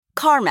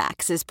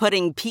CarMax is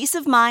putting peace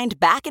of mind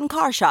back in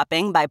car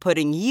shopping by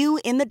putting you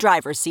in the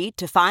driver's seat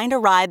to find a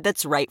ride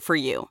that's right for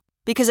you.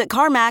 Because at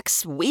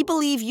CarMax, we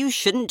believe you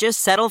shouldn't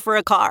just settle for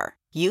a car.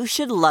 You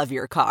should love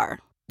your car.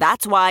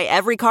 That's why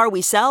every car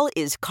we sell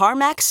is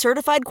CarMax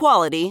certified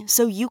quality,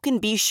 so you can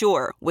be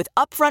sure with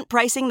upfront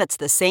pricing that's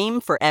the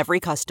same for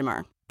every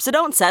customer. So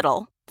don't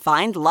settle.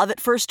 Find love at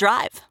first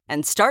drive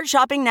and start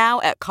shopping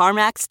now at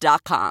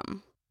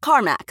CarMax.com.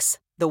 CarMax,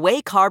 the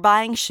way car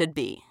buying should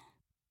be.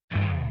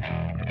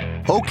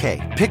 Okay,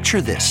 picture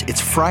this.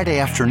 It's Friday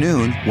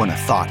afternoon when a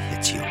thought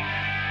hits you.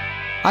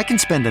 I can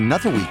spend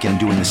another weekend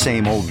doing the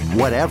same old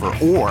whatever,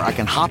 or I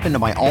can hop into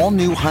my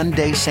all-new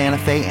Hyundai Santa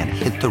Fe and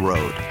hit the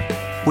road.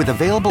 With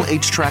available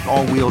H-Track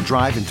all-wheel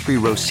drive and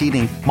 3-row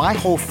seating, my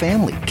whole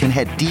family can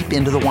head deep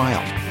into the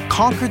wild.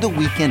 Conquer the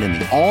weekend in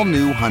the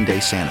all-new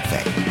Hyundai Santa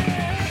Fe.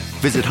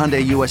 Visit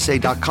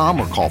HyundaiUSA.com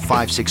or call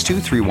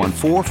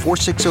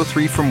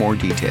 562-314-4603 for more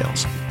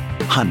details.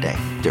 Hyundai,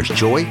 there's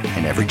joy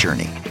in every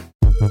journey.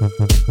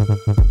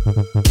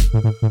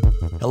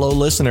 Hello,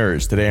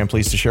 listeners. Today I'm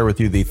pleased to share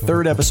with you the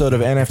third episode of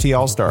NFT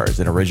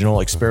All-Stars, an original,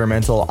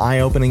 experimental,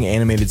 eye-opening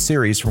animated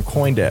series from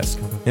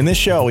CoinDesk. In this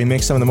show, we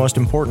mix some of the most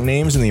important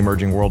names in the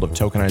emerging world of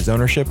tokenized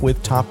ownership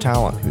with top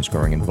talent, whose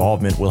growing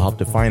involvement will help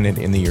define it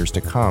in the years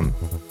to come.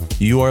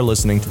 You are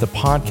listening to the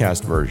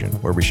podcast version,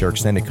 where we share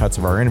extended cuts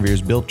of our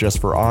interviews built just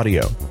for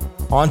audio.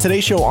 On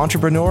today's show,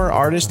 entrepreneur,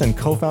 artist, and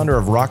co-founder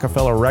of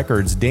Rockefeller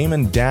Records,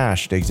 Damon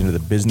Dash digs into the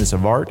business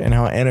of art and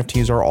how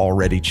NFTs are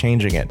already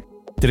changing it.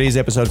 Today's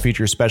episode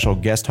features special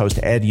guest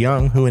host Ed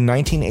Young, who in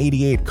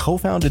 1988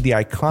 co-founded the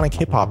iconic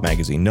hip-hop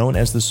magazine known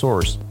as The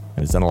Source, and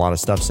has done a lot of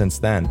stuff since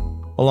then,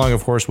 along,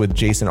 of course, with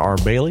Jason R.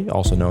 Bailey,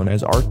 also known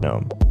as Art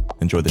Gnome.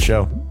 Enjoy the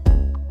show.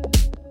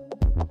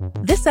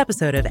 This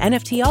episode of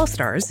NFT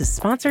All-Stars is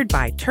sponsored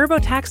by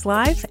TurboTax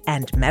Live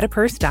and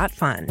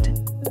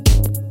Metapurse.fund.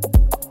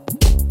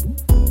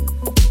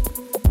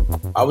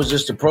 I was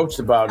just approached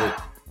about it.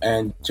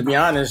 And to be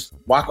honest,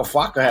 Waka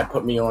Flocka had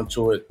put me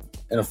onto it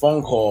in a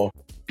phone call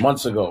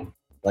months ago.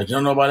 Like, you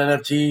don't know about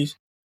NFTs?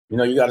 You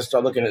know, you got to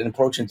start looking at and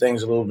approaching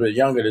things a little bit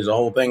younger. There's a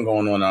whole thing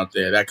going on out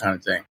there, that kind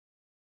of thing.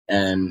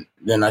 And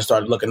then I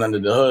started looking under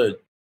the hood,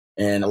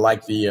 and I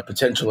like the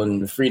potential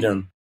and the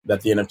freedom that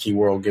the NFT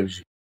world gives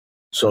you.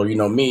 So, you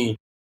know, me,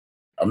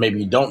 or maybe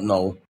you don't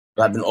know,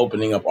 but I've been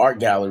opening up art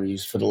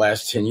galleries for the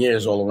last 10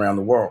 years all around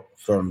the world,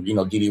 from, you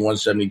know,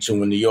 DD172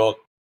 in New York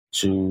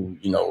to,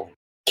 you know,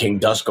 King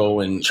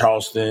Dusko in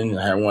Charleston.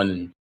 I had one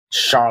in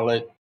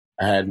Charlotte.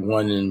 I had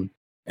one in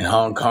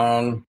Hong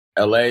Kong,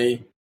 LA,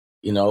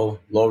 you know,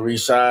 Lower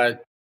East Side.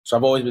 So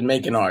I've always been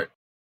making art.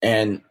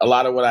 And a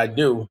lot of what I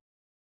do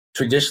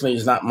traditionally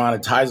is not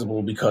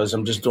monetizable because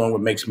I'm just doing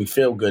what makes me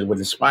feel good, what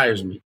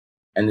inspires me.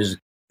 And there's,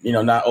 you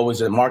know, not always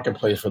a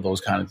marketplace for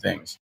those kind of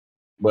things.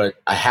 But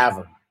I have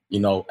them, you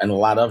know, and a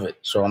lot of it.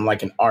 So I'm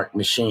like an art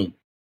machine.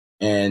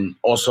 And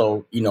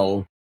also, you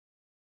know,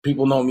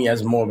 people know me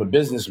as more of a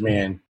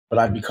businessman, but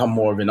I've become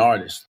more of an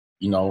artist.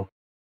 You know,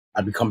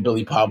 I become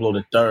Billy Pablo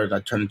III.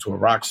 I turn into a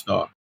rock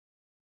star.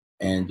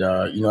 And,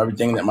 you know,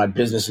 everything that my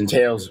business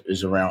entails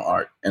is around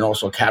art, and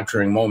also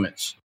capturing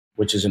moments,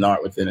 which is an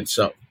art within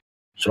itself.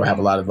 So I have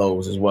a lot of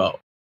those as well.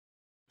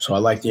 So I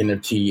like the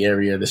NFT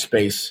area, the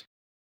space.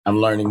 I'm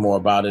learning more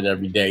about it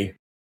every day,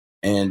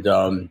 and,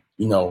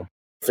 you know,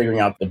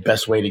 figuring out the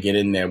best way to get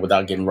in there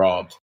without getting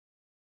robbed.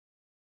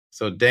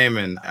 So,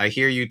 Damon, I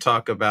hear you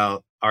talk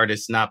about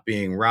artists not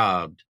being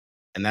robbed,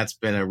 and that's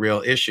been a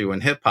real issue in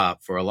hip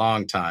hop for a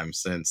long time,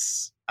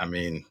 since, I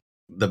mean,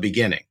 the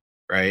beginning,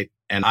 right?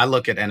 And I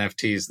look at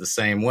NFTs the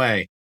same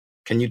way.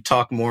 Can you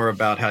talk more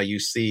about how you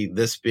see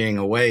this being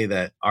a way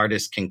that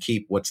artists can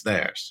keep what's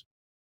theirs?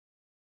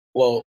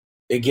 Well,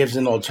 it gives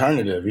an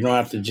alternative. You don't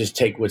have to just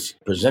take what's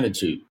presented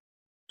to you.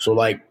 So,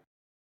 like,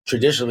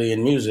 traditionally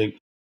in music,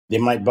 they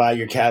might buy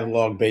your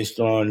catalog based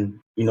on,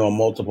 you know, a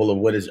multiple of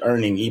what is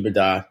earning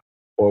EBITDA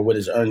or what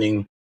is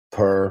earning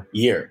per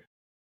year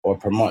or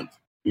per month.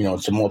 You know,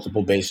 it's a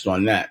multiple based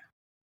on that.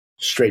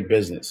 Straight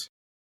business.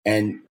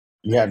 And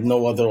you have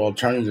no other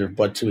alternative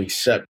but to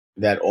accept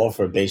that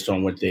offer based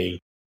on what they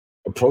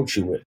approach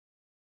you with.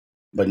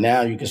 But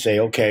now you can say,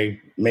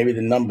 okay, maybe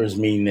the numbers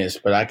mean this,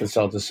 but I can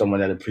sell to someone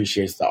that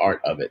appreciates the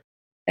art of it.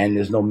 And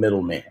there's no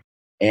middleman.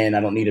 And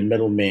I don't need a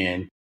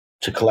middleman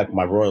to collect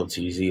my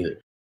royalties either,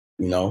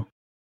 you know?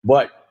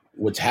 But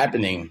what's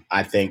happening,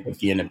 I think, with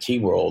the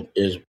NFT world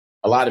is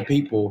a lot of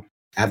people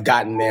have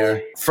gotten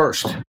there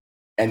first,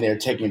 and they're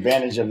taking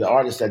advantage of the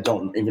artists that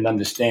don't even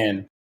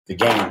understand the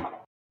game.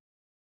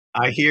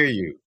 I hear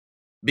you,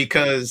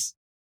 because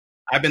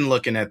I've been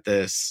looking at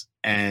this,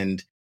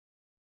 and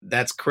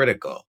that's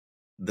critical.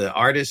 The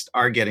artists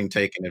are getting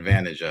taken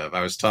advantage of.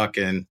 I was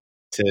talking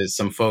to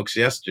some folks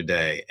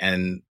yesterday,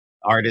 and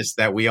artists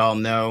that we all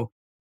know,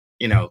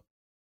 you know,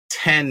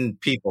 10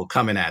 people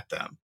coming at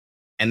them,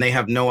 and they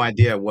have no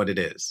idea what it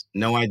is,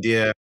 no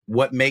idea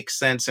what makes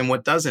sense and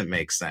what doesn't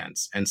make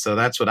sense. And so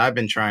that's what I've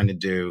been trying to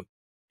do,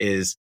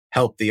 is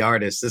help the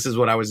artists. This is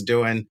what I was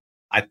doing,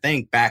 I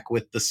think, back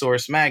with The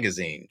Source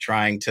magazine,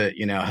 trying to,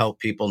 you know, help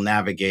people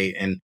navigate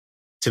and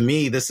To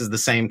me, this is the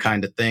same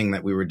kind of thing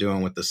that we were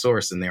doing with the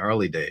Source in the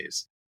early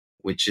days,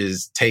 which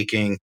is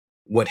taking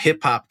what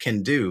hip hop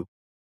can do,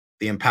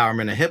 the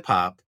empowerment of hip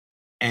hop,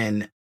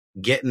 and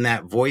getting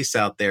that voice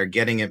out there,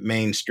 getting it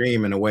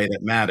mainstream in a way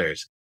that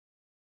matters.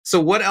 So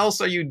what else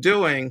are you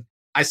doing?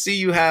 I see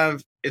you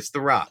have It's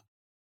the Rock,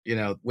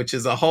 which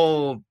is a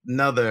whole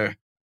nother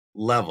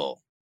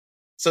level.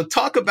 So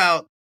talk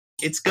about,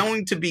 it's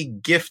going to be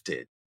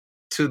gifted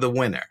to the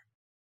winner.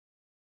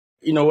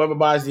 Whoever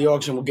buys the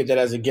auction will get that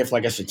as a gift,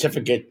 like a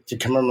certificate to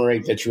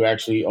commemorate that you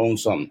actually own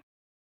something.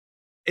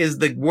 Is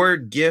the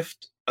word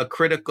gift a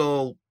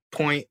critical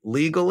point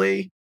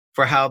legally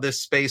for how this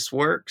space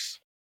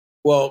works?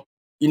 Well,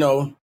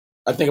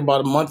 I think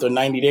about a month or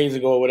 90 days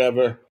ago or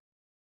whatever,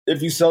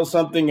 if you sell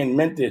something and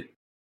mint it,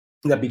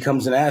 that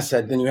becomes an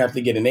asset, then you have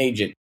to get an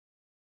agent.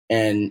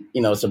 And,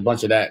 it's a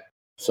bunch of that.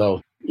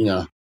 So,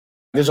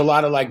 there's a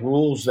lot of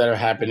rules that are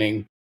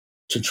happening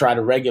to try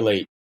to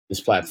regulate this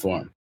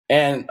platform.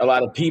 And a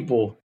lot of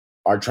people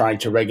are trying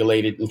to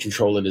regulate it and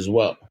control it as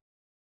well.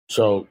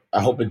 So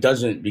I hope it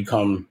doesn't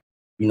become,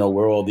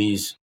 where all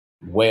these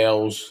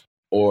whales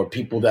or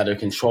people that are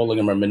controlling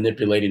them are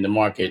manipulating the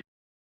market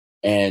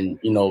and,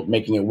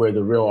 making it where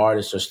the real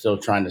artists are still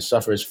trying to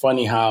suffer. It's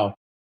funny how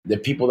the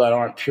people that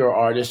aren't pure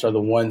artists are the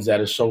ones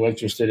that are so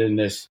interested in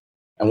this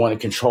and want to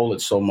control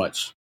it so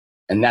much.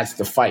 And that's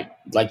the fight,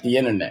 like the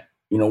internet.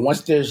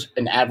 Once there's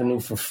an avenue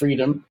for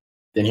freedom,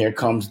 then here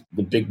comes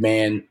the big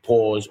man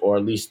paws, or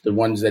at least the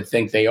ones that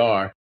think they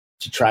are,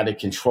 to try to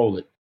control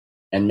it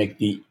and make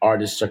the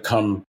artists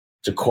succumb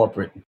to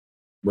corporate,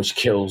 which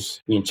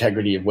kills the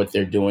integrity of what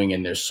they're doing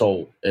and their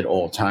soul at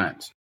all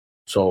times.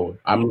 So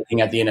I'm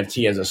looking at the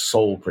NFT as a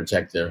soul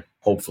protector,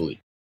 hopefully.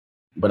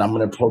 But I'm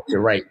going to approach it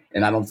right.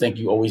 And I don't think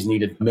you always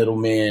need a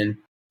middleman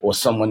or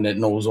someone that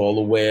knows all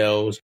the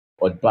whales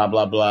or blah,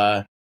 blah,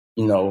 blah.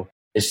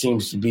 It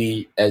seems to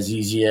be as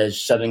easy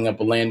as setting up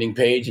a landing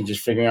page and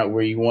just figuring out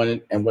where you want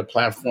it and what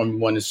platform you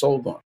want it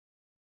sold on.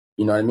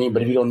 You know what I mean?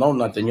 But if you don't know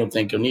nothing, you'll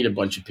think you'll need a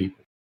bunch of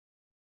people.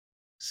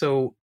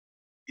 So,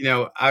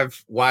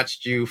 I've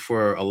watched you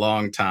for a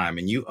long time,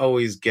 and you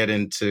always get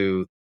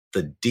into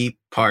the deep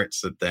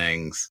parts of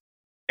things.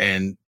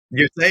 And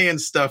you're saying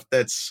stuff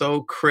that's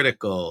so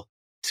critical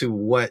to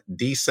what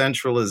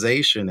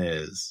decentralization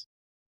is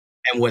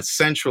and what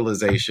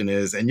centralization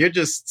is. And you're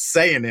just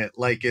saying it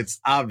like it's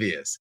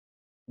obvious.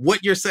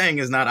 What you're saying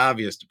is not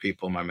obvious to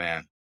people, my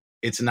man.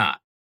 It's not.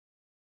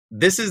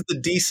 This is the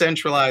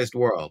decentralized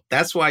world.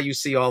 That's why you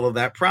see all of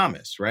that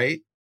promise,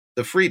 right?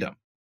 The freedom.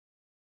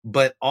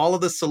 But all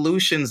of the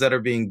solutions that are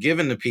being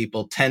given to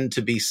people tend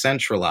to be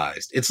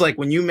centralized. It's like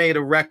when you made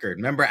a record,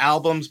 remember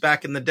albums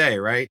back in the day,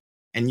 right?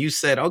 And you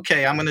said,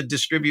 okay, I'm going to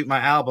distribute my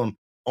album.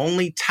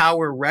 Only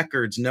Tower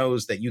Records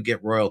knows that you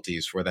get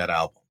royalties for that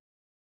album.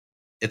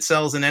 It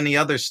sells in any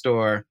other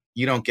store,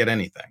 you don't get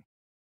anything.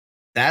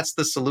 That's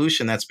the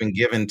solution that's been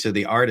given to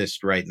the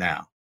artist right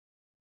now.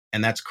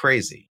 And that's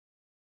crazy.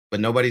 But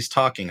nobody's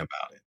talking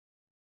about it.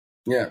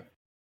 Yeah.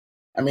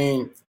 I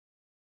mean,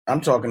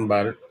 I'm talking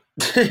about it.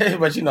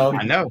 But,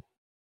 I know.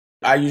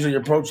 I usually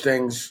approach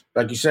things,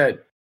 like you said,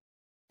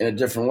 in a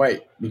different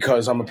way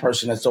because I'm a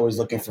person that's always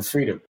looking for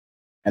freedom.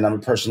 And I'm a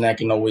person that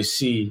can always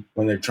see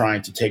when they're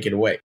trying to take it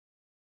away.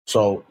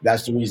 So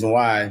that's the reason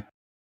why,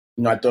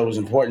 I thought it was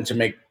important to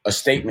make a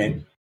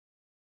statement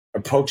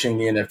approaching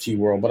the NFT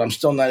world, but I'm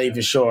still not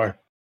even sure.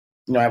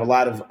 I have a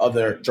lot of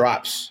other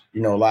drops, a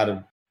lot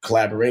of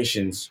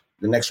collaborations.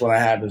 The next one I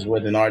have is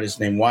with an artist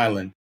named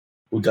Wyland,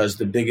 who does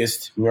the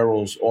biggest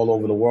murals all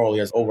over the world. He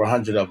has over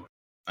 100 of them.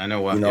 I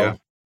know what,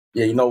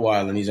 Yeah,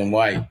 Wyland. He's in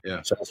white.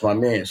 Yeah. So that's my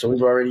man. So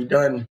we've already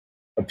done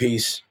a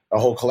piece, a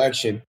whole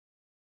collection.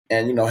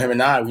 And, him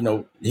and I,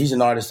 he's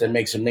an artist that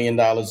makes $1 million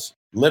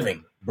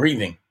living,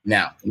 breathing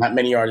now. Not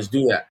many artists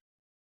do that.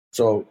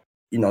 So,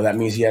 that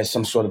means he has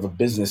some sort of a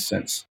business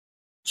sense.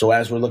 So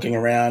as we're looking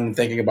around and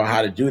thinking about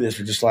how to do this,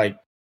 we're just like,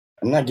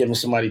 I'm not giving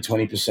somebody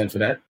 20% for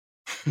that,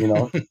 you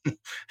know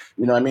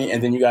what I mean?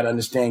 And then you got to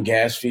understand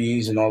gas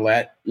fees and all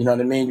that. You know what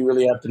I mean? You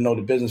really have to know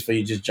the business before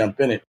you just jump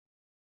in it.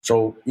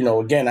 So,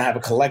 again, I have a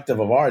collective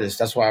of artists.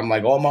 That's why I'm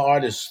like, all my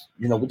artists,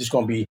 we're just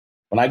going to be,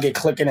 when I get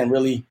clicking and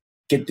really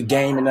get the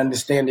game and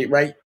understand it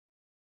right,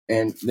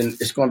 and then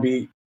it's going to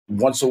be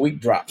once a week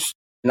drops.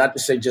 Not to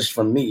say just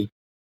from me,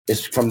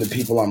 it's from the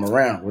people I'm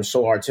around. We're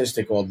so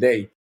artistic all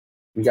day.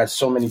 We got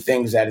so many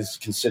things that is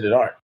considered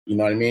art. You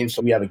know what I mean?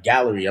 So we have a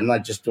gallery. I'm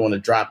not just doing a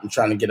drop and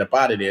trying to get up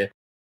out of there.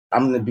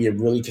 I'm going to be a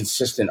really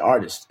consistent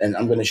artist, and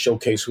I'm going to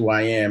showcase who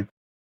I am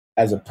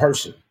as a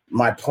person,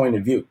 my point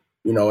of view,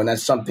 and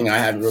that's something I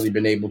haven't really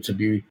been able to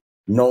be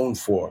known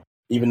for,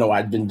 even though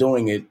I've been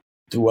doing it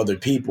through other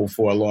people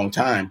for a long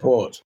time,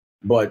 pause.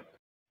 But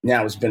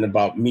now it's been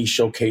about me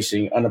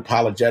showcasing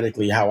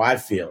unapologetically how I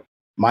feel,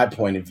 my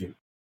point of view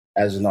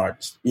as an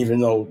artist, even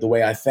though the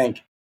way I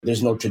think,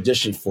 there's no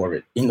tradition for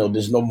it.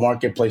 There's no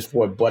marketplace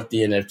for it but the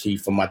NFT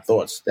for my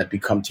thoughts that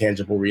become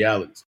tangible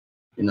realities.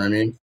 You know what I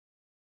mean?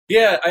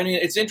 Yeah, I mean,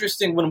 it's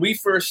interesting. When we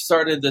first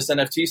started this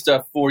NFT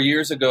stuff 4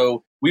 years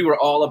ago, we were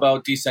all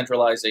about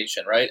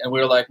decentralization, right? And we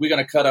were like, we're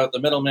going to cut out the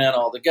middleman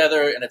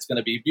altogether and it's going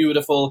to be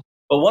beautiful.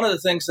 But one of the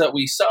things that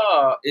we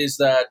saw is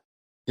that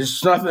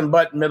there's nothing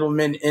but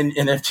middlemen in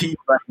NFT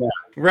right now.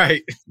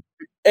 Right.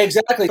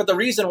 Exactly. But the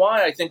reason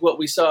why I think what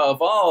we saw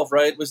evolve,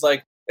 right, was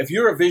like, if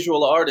you're a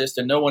visual artist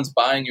and no one's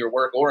buying your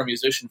work, or a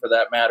musician for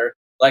that matter,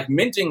 like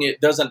minting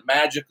it doesn't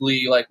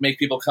magically like make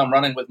people come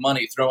running with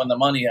money, throwing the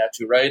money at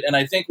you, right? And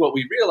I think what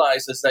we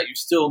realized is that you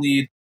still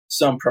need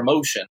some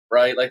promotion,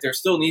 right? Like there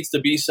still needs to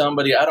be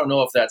somebody, I don't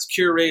know if that's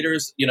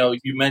curators, you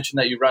mentioned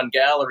that you run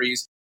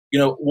galleries,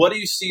 what do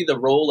you see the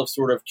role of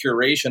sort of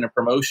curation and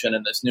promotion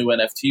in this new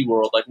NFT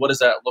world? Like, what does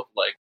that look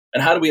like?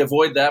 And how do we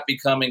avoid that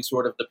becoming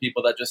sort of the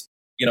people that just,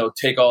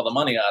 take all the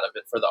money out of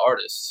it for the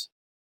artists?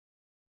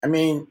 I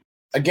mean,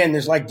 again,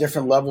 there's like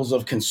different levels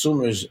of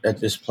consumers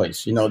at this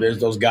place. There's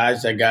those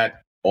guys that got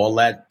all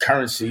that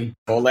currency,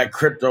 all that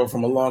crypto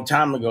from a long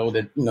time ago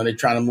that, they're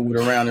trying to move it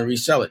around and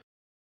resell it.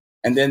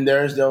 And then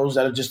there's those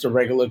that are just a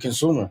regular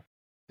consumer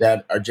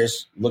that are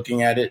just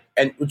looking at it.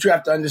 And what you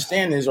have to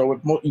understand is, or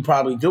what you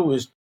probably do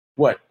is,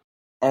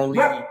 only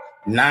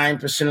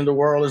 9% of the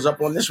world is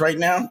up on this right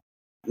now.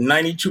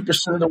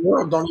 92% of the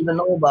world don't even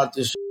know about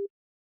this.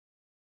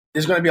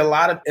 There's going to be a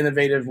lot of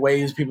innovative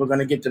ways people are going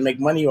to get to make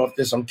money off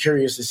this. I'm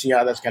curious to see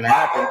how that's going to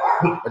happen.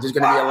 But there's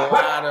going to be a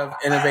lot of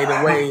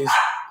innovative ways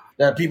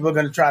that people are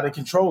going to try to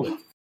control it,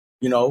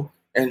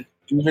 And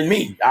even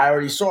me, I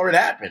already saw it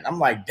happen. I'm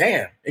like,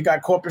 damn, it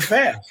got corporate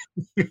fast.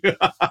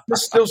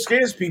 This still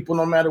scares people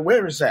no matter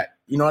where it's at.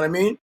 You know what I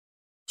mean?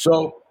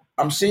 So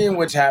I'm seeing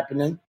what's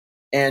happening.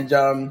 And,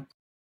 I'm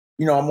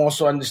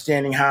also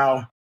understanding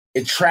how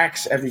it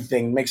tracks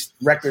everything, makes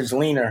records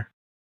leaner.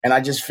 And I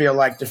just feel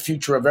like the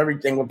future of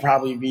everything would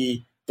probably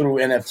be through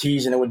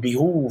NFTs, and it would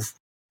behoove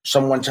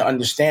someone to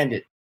understand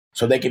it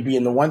so they could be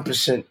in the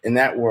 1% in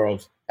that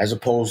world as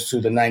opposed to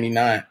the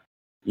 99,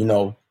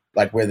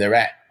 like where they're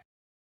at.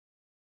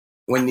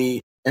 When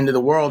the end of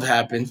the world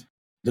happened,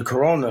 the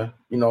corona,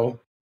 you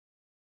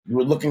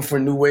were looking for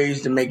new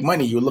ways to make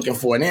money. You were looking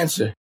for an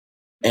answer.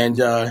 And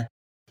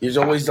there's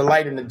always the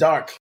light in the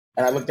dark.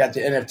 And I looked at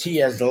the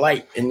NFT as the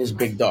light in this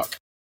big dark,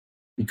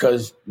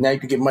 because now you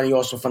can get money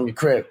also from your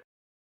crib.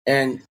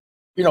 And,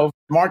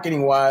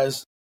 marketing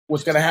wise,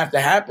 what's going to have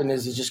to happen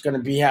is it's just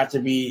going to have to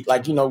be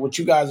like, what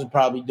you guys are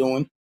probably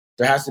doing.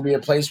 There has to be a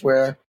place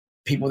where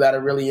people that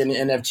are really in the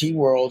NFT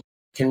world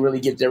can really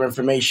get their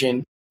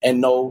information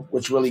and know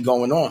what's really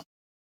going on.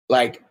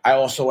 Like, I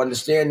also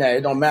understand that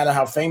it don't matter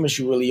how famous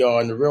you really are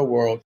in the real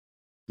world.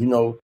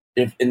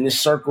 If in this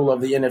circle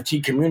of the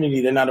NFT community,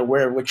 they're not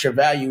aware of what your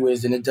value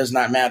is, then it does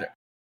not matter.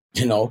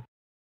 You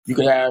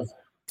could have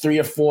 3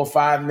 or 4 or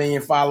 5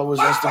 million followers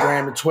on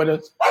Instagram and Twitter.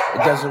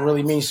 It doesn't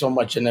really mean so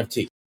much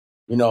NFT,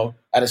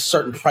 at a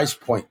certain price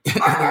point. You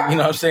know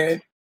what I'm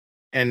saying?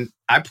 And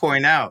I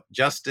point out,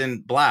 Justin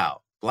Blau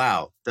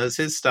does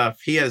his stuff.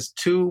 He has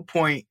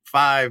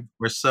 2.5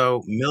 or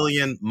so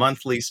million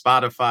monthly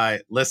Spotify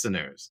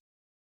listeners.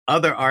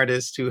 Other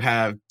artists who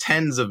have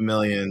tens of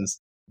millions,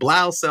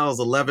 Blau sells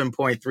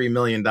 $11.3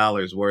 million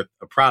worth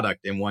of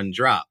product in one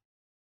drop.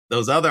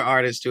 Those other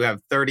artists who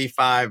have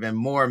 35 and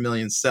more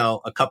million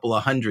sell a couple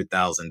of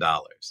 $100,000.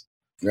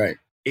 Right.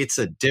 It's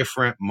a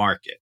different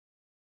market.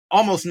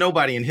 Almost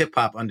nobody in hip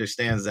hop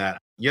understands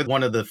that. You're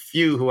one of the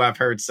few who I've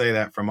heard say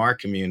that from our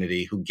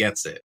community who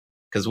gets it,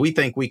 because we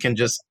think we can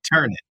just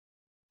turn it.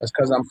 That's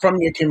because I'm from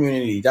your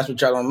community. That's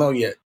what y'all don't know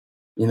yet.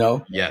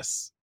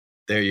 Yes.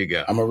 There you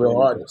go. I'm a real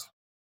artist.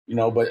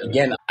 But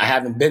again, I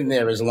haven't been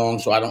there as long,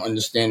 so I don't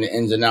understand the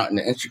ins and outs and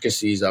the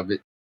intricacies of it.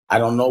 I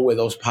don't know where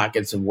those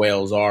pockets of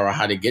whales are or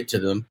how to get to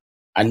them.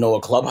 I know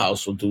a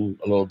clubhouse will do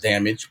a little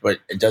damage, but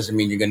it doesn't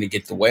mean you're going to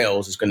get the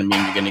whales. It's going to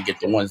mean you're going to get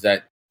the ones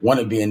that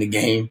want to be in the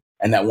game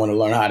and that want to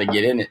learn how to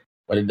get in it.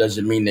 But it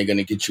doesn't mean they're going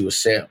to get you a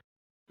sale.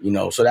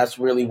 So that's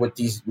really what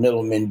these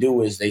middlemen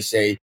do, is they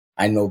say,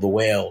 I know the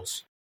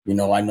whales.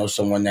 I know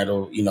someone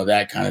that'll,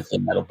 that kind of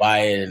thing that'll buy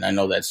it. And I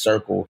know that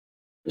circle.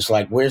 It's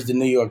like, where's the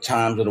New York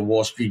Times or the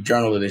Wall Street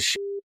Journal of this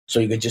shit? So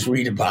you could just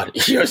read about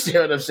it. You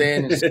understand what I'm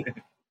saying?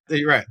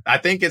 You're right. I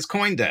think it's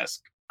CoinDesk,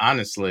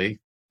 honestly.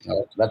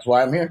 That's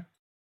why I'm here.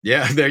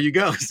 Yeah, there you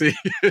go. See?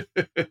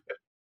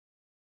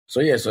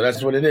 So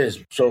that's what it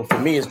is. So for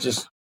me, it's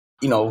just,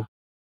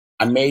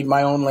 I made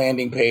my own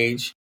landing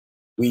page.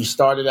 We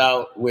started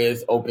out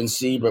with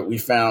OpenSea, but we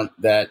found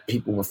that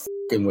people were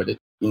fucking with it.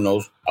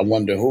 I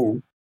wonder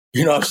who.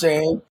 You know what I'm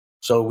saying?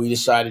 So we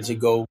decided to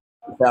go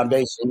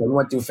Foundation. We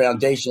went through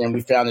Foundation, and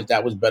we found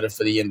that was better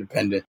for the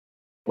independent.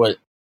 But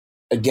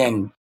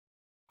again,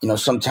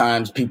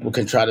 sometimes people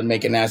can try to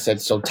make an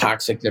asset so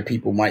toxic that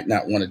people might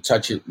not want to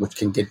touch it, which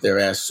can get their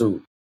ass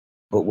sued.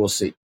 But we'll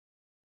see.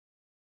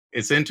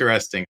 It's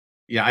interesting.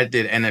 Yeah, I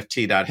did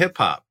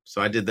NFT.hiphop.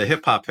 So I did the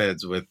hip hop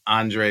heads with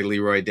Andre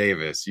Leroy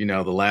Davis, the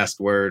last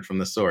word from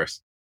the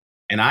source.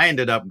 And I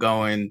ended up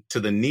going to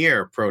the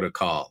Near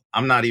protocol.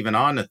 I'm not even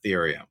on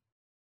Ethereum.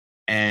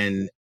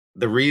 And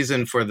the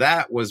reason for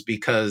that was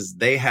because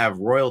they have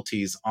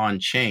royalties on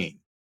chain.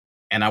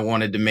 And I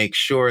wanted to make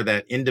sure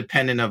that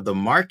independent of the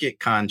market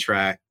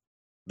contract,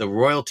 the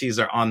royalties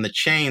are on the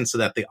chain so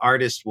that the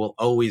artist will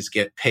always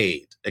get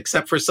paid,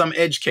 except for some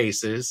edge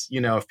cases.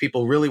 If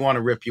people really want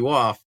to rip you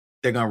off,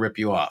 they're going to rip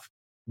you off.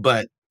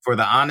 But for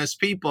the honest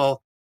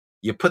people,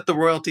 you put the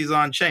royalties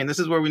on chain. This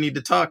is where we need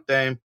to talk,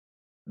 Dame.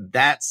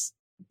 That's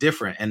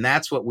different. And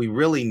that's what we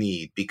really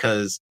need,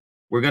 because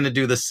we're going to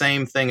do the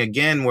same thing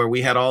again where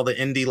we had all the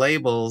indie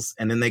labels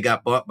and then they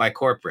got bought by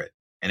corporate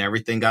and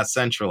everything got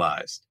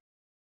centralized.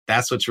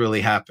 That's what's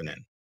really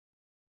happening.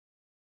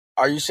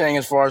 Are you saying,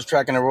 as far as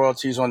tracking the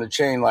royalties on the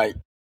chain, like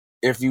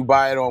if you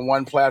buy it on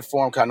one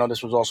platform, 'cause I know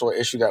this was also an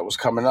issue that was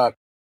coming up,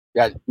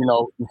 that,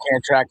 you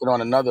can't track it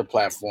on another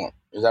platform.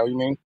 Is that what you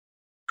mean?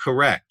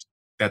 Correct.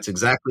 That's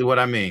exactly what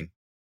I mean.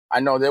 I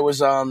know there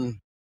was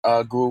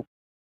a group,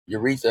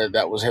 Eureka,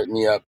 that was hitting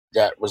me up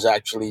that was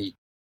actually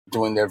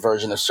doing their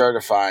version of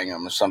certifying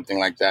them or something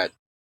like that.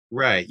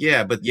 Right.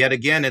 Yeah. But yet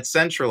again, it's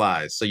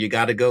centralized. So you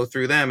got to go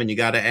through them and you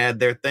got to add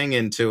their thing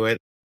into it.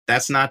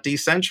 That's not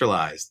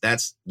decentralized.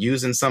 That's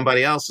using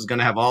somebody else who's going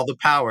to have all the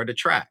power to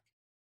track.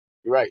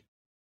 Right.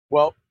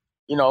 Well,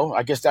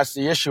 I guess that's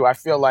the issue. I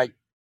feel like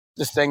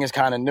this thing is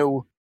kind of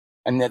new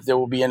and that there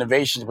will be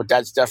innovations, but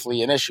that's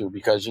definitely an issue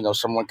because,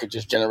 someone could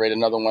just generate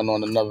another one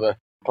on another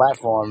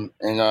platform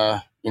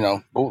and,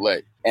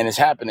 bootleg. And it's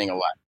happening a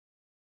lot.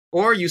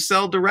 Or you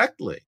sell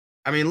directly.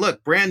 I mean,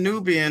 look, Brand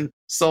Nubian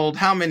sold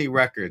how many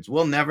records?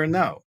 We'll never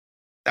know.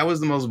 That was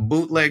the most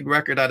bootleg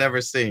record I'd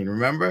ever seen,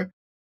 remember?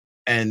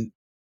 And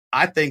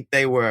I think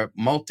they were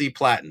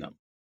multi-platinum,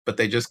 but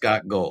they just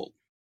got gold.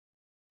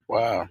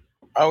 Wow.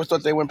 I always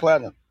thought they went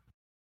platinum.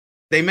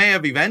 They may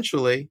have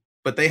eventually,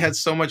 but they had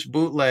so much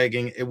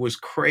bootlegging, it was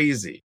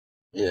crazy.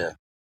 Yeah.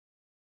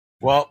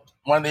 Well,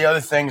 one of the other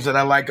things that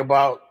I like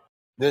about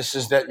this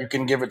is that you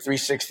can give a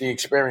 360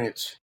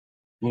 experience.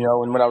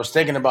 And what I was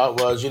thinking about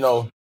was,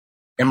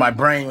 in my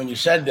brain when you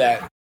said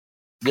that,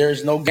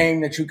 there's no game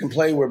that you can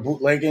play where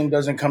bootlegging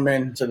doesn't come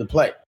into the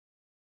play.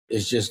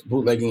 It's just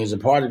bootlegging is a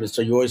part of it.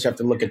 So you always have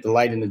to look at the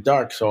light and the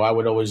dark. So I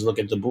would always look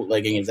at the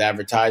bootlegging as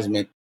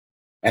advertisement.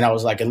 And I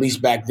was like, at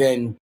least back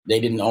then, they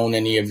didn't own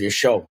any of your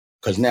show.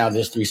 Because now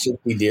there's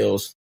 360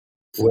 deals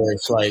where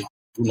it's like,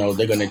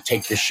 they're going to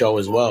take your show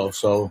as well.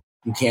 So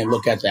you can't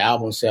look at the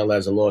album sale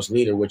as a lost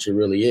leader, which it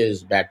really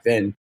is back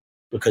then,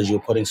 because you're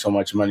putting so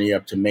much money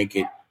up to make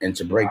it and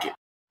to break it.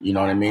 You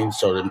know what I mean?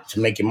 So to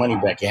make your money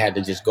back, you had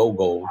to just go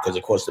gold because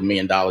it cost $1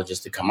 million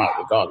just to come out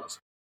regardless.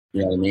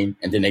 You know what I mean?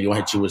 And then they're going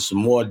to hit you with some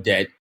more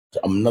debt,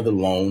 another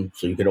loan,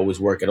 so you could always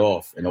work it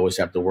off and always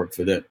have to work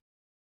for them.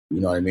 You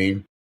know what I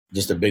mean?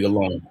 Just a bigger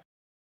loan.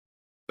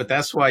 But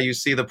that's why you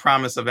see the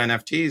promise of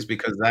NFTs,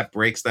 because that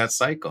breaks that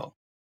cycle.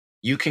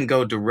 You can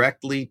go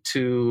directly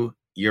to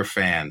your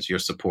fans, your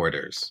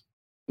supporters.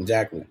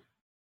 Exactly.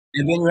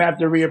 And then you have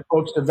to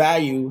reapproach the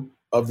value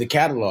of the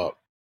catalog,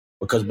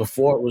 because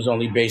before it was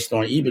only based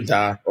on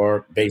EBITDA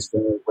or based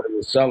on what it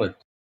was selling.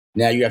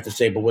 Now you have to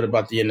say, but what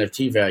about the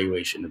NFT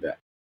valuation of that?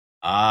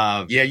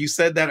 Yeah, you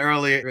said that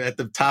earlier at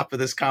the top of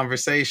this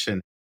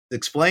conversation.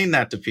 Explain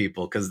that to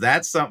people, because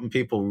that's something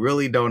people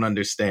really don't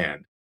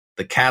understand,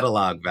 the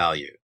catalog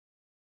value.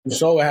 You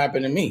saw what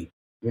happened to me.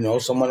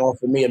 Someone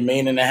offered me $1.5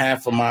 million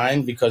for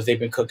mine because they've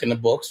been cooking the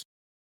books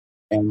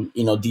and,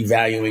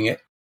 devaluing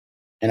it.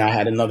 And I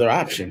had another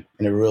option,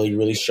 and it really,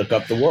 really shook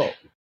up the world.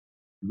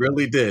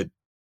 Really did.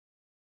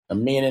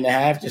 $1.5 million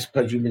just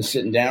because you've been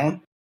sitting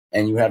down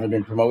and you haven't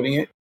been promoting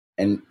it,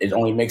 and it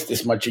only makes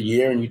this much a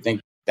year, and you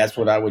think that's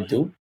what I would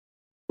do?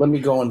 Let me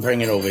go and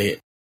bring it over here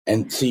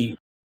and see.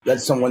 Let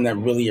someone that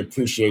really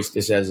appreciates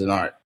this as an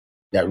art,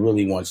 that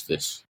really wants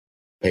this,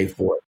 pay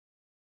for it.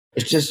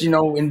 It's just,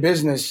 in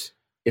business,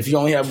 if you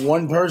only have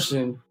one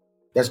person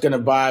that's going to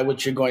buy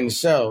what you're going to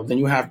sell, then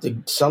you have to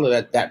sell it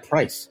at that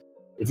price.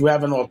 If you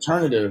have an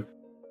alternative,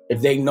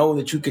 if they know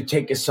that you could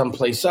take it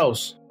someplace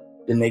else,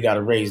 then they got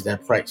to raise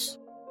that price.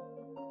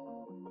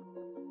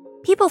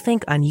 People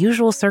think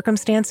unusual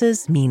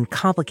circumstances mean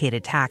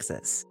complicated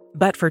taxes.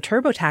 But for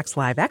TurboTax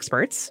Live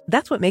experts,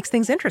 that's what makes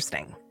things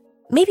interesting.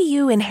 Maybe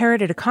you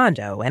inherited a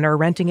condo and are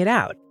renting it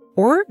out.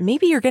 Or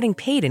maybe you're getting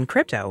paid in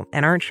crypto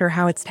and aren't sure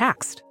how it's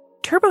taxed.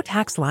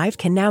 TurboTax Live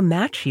can now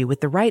match you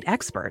with the right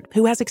expert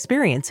who has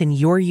experience in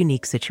your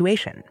unique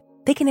situation.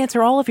 They can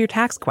answer all of your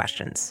tax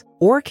questions,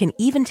 or can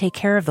even take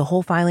care of the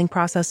whole filing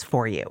process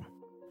for you.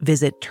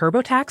 Visit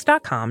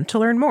TurboTax.com to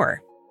learn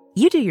more.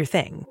 You do your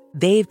thing.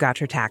 They've got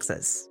your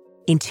taxes.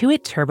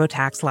 Intuit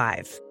TurboTax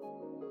Live.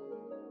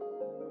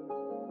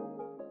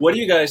 What do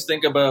you guys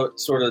think about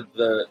sort of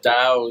the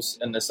DAOs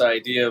and this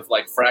idea of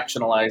like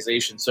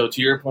fractionalization? So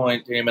to your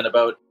point, Damon,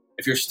 about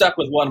if you're stuck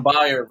with one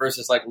buyer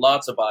versus like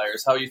lots of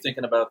buyers, how are you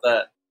thinking about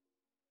that?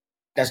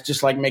 That's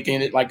just like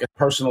making it like a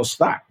personal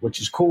stock, which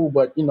is cool.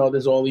 But,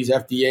 there's all these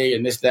FDA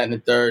and this, that, and the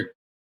third.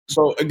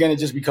 So again, it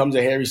just becomes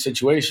a hairy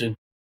situation.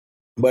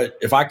 But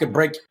if I could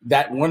break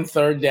that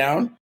 1/3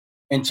 down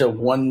into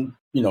one,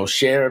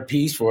 share a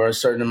piece for a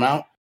certain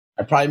amount,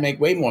 I'd probably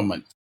make way more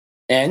money.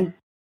 And,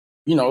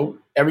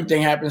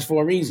 everything happens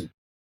for a reason.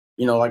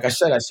 Like I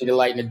said, I see the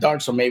light in the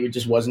dark, so maybe it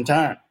just wasn't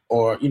time.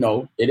 Or,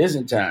 it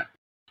isn't time.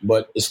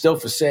 but it's still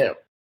for sale,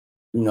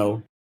 you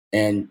know.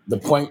 And the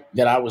point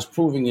that I was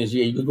proving is,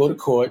 yeah, you can go to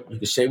court, you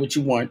can say what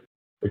you want,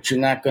 but you're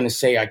not going to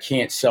say I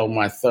can't sell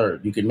my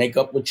third. You can make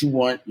up what you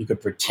want. You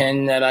could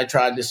pretend that I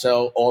tried to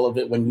sell all of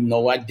it when you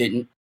know I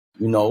didn't,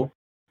 you know,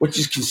 which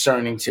is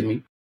concerning to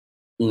me,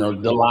 you know,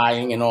 the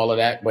lying and all of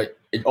that. But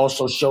it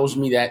also shows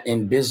me that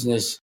in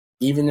business,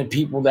 even the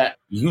people that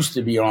used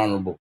to be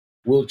honorable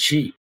will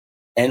cheat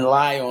and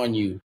lie on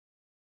you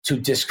to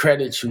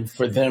discredit you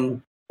for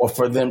them or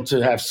for them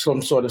to have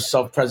some sort of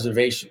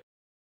self-preservation,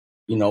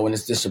 you know, and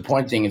it's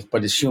disappointing,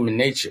 but it's human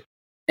nature.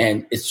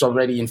 And it's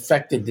already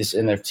infected this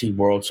NFT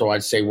world. So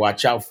I'd say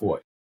watch out for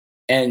it.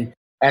 And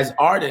as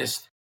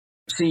artists,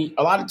 see,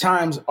 a lot of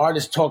times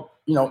artists talk,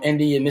 you know,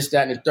 indie and this,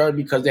 that, and the third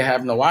because they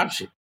have no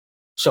option.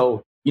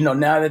 So, you know,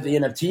 now that the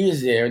NFT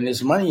is there and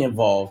there's money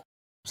involved,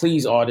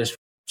 please, artists,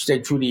 stay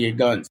true to your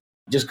guns.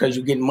 Just because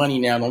you get money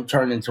now, don't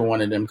turn into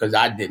one of them, because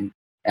I didn't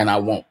and I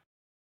won't.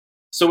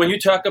 So when you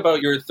talk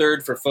about your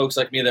third for folks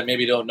like me that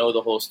maybe don't know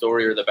the whole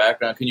story or the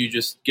background, can you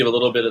just give a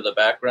little bit of the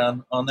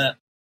background on that?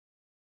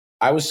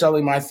 I was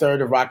selling my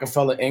third of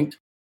Rockefeller Inc.,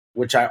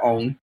 which I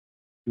own,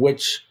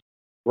 which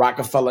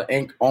Rockefeller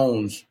Inc.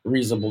 owns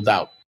Reasonable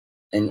Doubt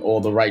and all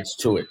the rights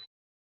to it.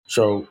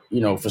 So,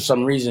 you know, for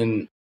some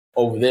reason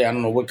over there, I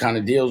don't know what kind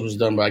of deals was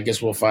done, but I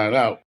guess we'll find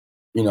out.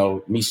 You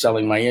know, me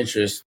selling my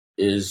interest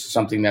is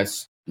something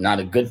that's not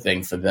a good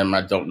thing for them.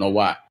 I don't know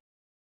why.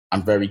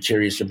 I'm very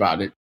curious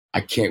about it.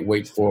 I can't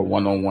wait for a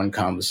one-on-one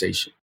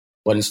conversation.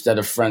 But instead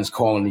of friends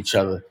calling each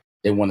other,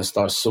 they want to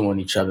start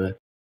suing each other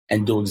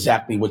and do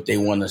exactly what they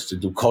want us to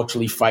do,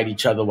 culturally fight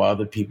each other while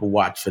other people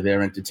watch for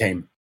their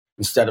entertainment.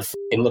 Instead of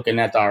looking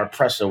at our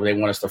oppressor, they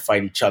want us to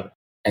fight each other.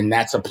 And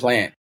that's a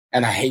plan.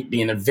 And I hate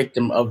being a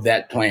victim of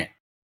that plan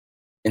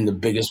in the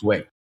biggest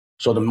way.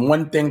 So the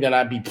one thing that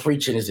I be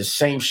preaching is the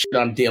same shit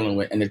I'm dealing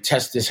with. And the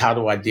test is, how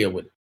do I deal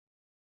with it?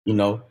 You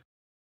know,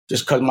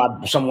 just because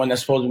someone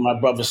that's supposed to be my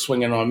brother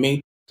swinging on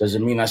me, does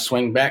it mean I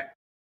swing back?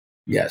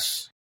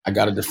 Yes, I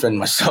got to defend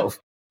myself,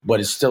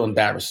 but it's still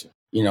embarrassing.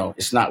 You know,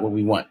 it's not what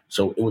we want.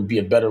 So it would be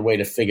a better way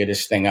to figure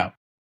this thing out.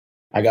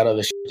 I got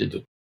other shit to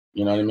do.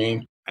 You know what I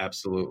mean?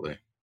 Absolutely.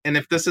 And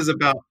if this is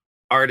about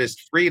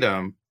artist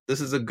freedom,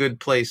 this is a good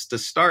place to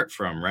start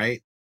from,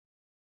 right?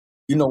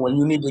 You know, when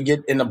you need to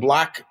get in the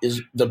block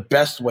is the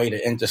best way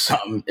to enter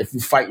something if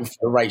you're fighting for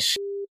the right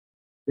shit.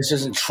 This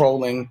isn't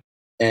trolling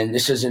and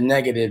this isn't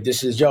negative.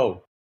 This is,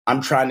 yo,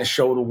 I'm trying to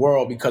show the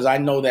world, because I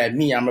know that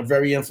I'm a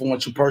very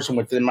influential person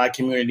within my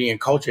community and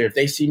culture. If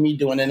they see me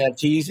doing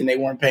NFTs and they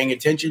weren't paying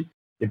attention,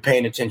 they're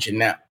paying attention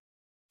now.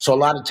 So a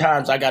lot of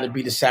times I got to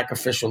be the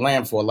sacrificial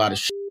lamb for a lot of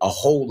shit, a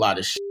whole lot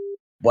of shit.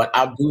 But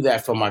I'll do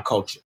that for my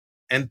culture.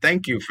 And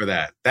thank you for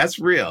that. That's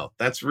real.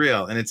 That's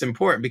real. And it's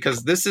important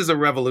because this is a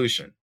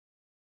revolution.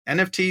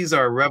 NFTs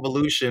are a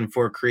revolution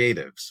for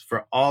creatives,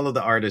 for all of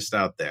the artists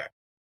out there.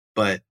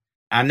 But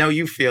I know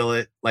you feel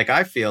it like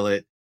I feel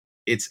it.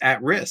 It's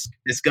at risk.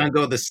 It's going to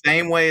go the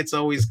same way it's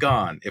always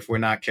gone if we're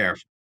not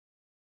careful.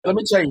 Let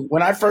me tell you,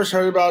 when I first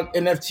heard about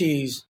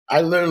NFTs,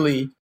 I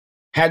literally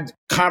had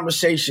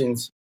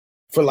conversations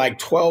for like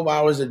 12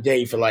 hours a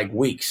day for like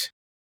weeks,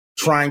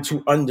 trying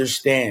to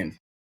understand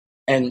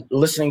and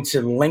listening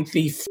to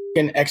lengthy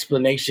fucking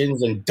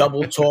explanations and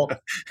double talk.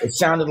 It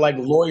sounded like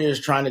lawyers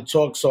trying to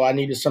talk, so I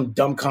needed some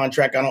dumb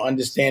contract I don't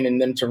understand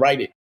and them to write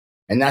it.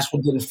 And that's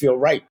what didn't feel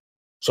right.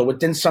 So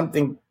within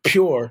something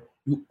pure,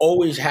 you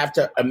always have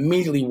to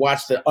immediately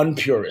watch the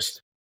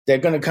unpurist. They're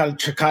going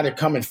to kind of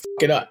come and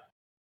fuck it up.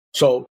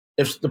 So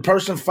if the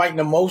person fighting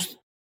the most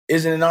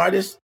isn't an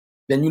artist,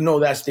 then you know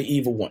that's the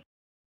evil one.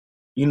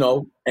 You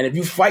know, and if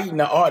you're fighting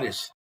the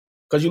artist,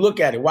 because you look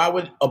at it, why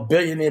would a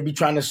billionaire be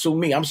trying to sue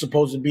me? I'm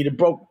supposed to be the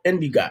broke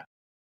indie guy.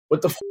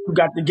 What the fuck you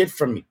got to get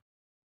from me?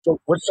 So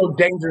what's so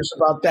dangerous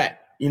about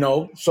that? You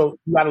know, so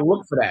you got to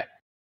look for that.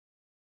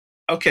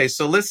 Okay,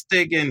 so let's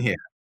dig in here.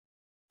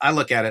 I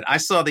look at it. I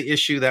saw the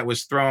issue that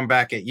was thrown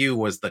back at you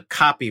was the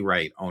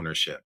copyright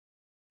ownership,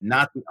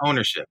 not the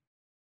ownership.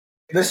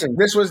 Listen,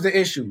 this was the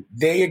issue.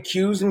 They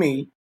accused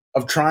me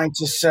of trying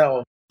to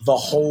sell the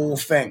whole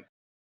thing.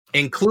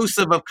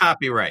 Inclusive of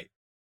copyright.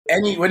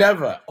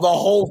 Whatever, the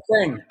whole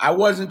thing. I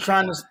wasn't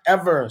trying to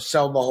ever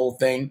sell the whole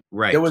thing.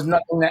 Right. There was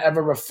nothing that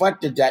ever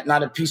reflected that,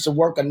 not a piece of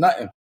work or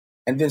nothing.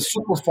 And then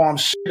Superfarm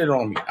shitted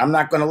on me. I'm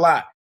not going to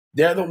lie.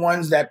 They're the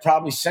ones that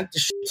probably sent the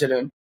shit to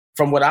them,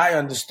 from what I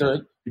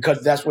understood,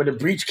 because that's where the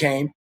breach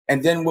came.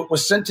 And then what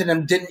was sent to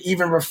them didn't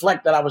even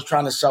reflect that I was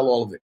trying to sell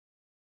all of it.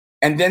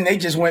 And then they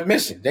just went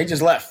missing. They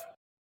just left.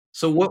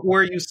 So what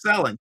were you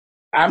selling?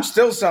 I'm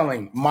still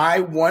selling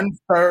my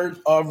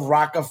 1/3 of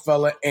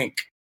Rockefeller Inc.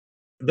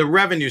 The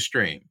revenue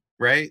stream,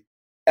 right?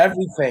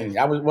 Everything.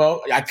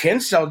 I can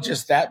sell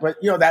just that, but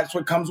you know, that's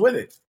what comes with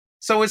it.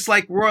 So it's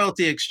like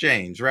royalty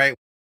exchange, right?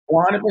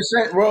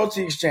 100%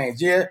 royalty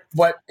exchange, yeah.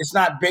 But it's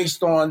not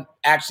based on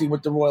actually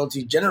what the royalty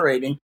is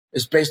generating.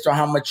 It's based on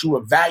how much you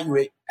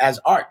evaluate as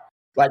art.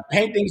 Like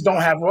paintings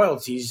don't have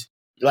royalties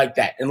like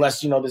that,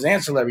 unless, you know, there's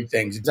ancillary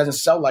things. It doesn't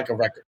sell like a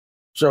record.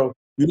 So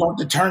you don't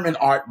determine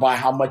art by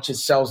how much it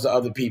sells to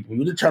other people.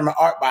 You determine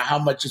art by how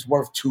much it's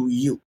worth to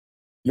you.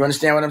 You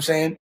understand what I'm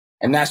saying?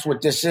 And that's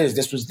what this is.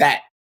 This was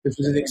that. This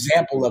was an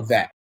example of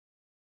that.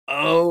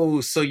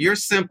 Oh, so you're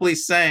simply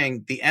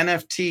saying the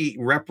NFT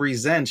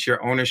represents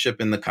your ownership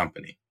in the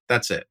company.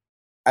 That's it.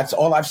 That's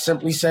all I've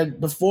simply said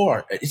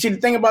before. You see, the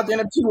thing about the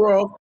NFT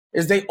world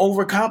is they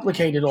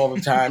overcomplicate it all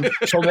the time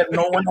so that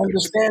no one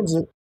understands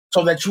it,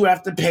 so that you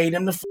have to pay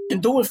them to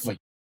do it for you.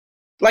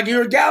 Like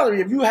you're a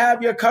gallery. If you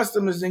have your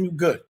customers, then you're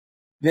good.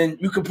 Then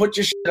you can put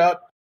your shit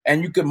up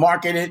and you can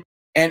market it.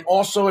 And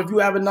also, if you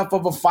have enough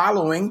of a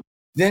following,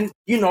 then,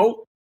 you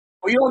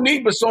don't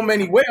need but so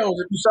many whales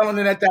if you're selling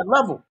it at that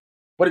level.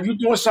 But if you're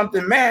doing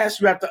something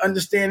mass, you have to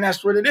understand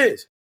that's what it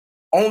is.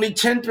 Only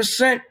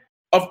 10%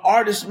 of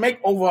artists make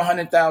over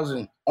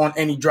 100,000 on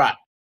any drop.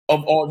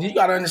 Of all, you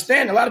got to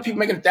understand, a lot of people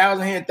making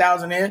 1,000 here,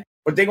 1,000 there,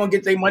 but they're going to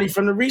get their money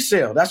from the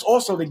resale. That's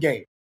also the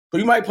game. So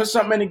you might put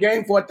something in the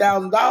game for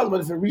 $1,000, but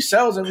if it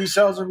resells and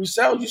resells and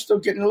resells, you're still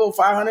getting a little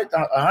 500,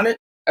 100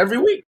 every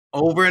week.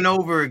 Over and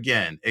over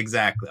again.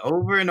 Exactly.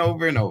 Over and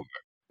over and over.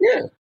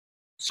 Yeah.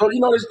 So,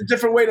 there's a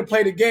different way to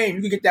play the game.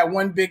 You can get that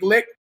one big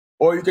lick,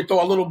 or you could throw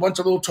a bunch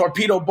of little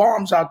torpedo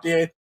bombs out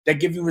there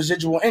that give you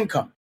residual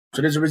income.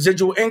 So there's a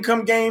residual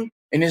income game,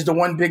 and there's the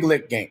one big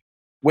lick game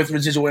with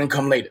residual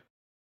income later.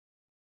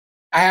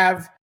 I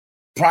have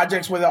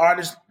projects with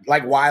artists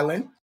like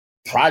Wyland,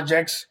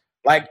 projects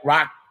like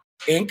Rock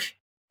Inc.,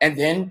 and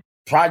then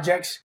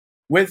projects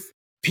with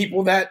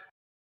people that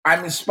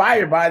I'm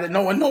inspired by that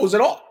no one knows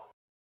at all,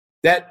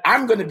 that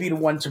I'm going to be the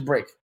one to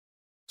break.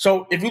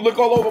 So if you look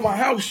all over my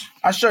house,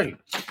 I'll show you.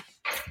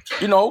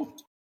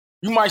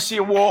 You might see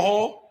a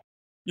Warhol,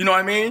 you know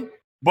what I mean?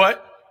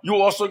 But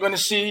you're also going to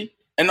see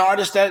an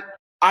artist that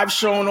I've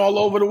shown all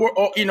over the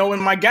world, in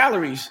my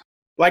galleries,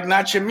 like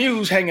Not Your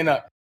Muse hanging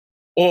up.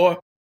 Or,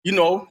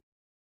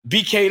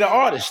 BK the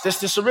artist. That's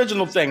this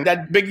original thing.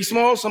 That Biggie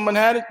Smalls, someone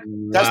had it.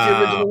 That's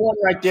the original one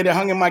right there that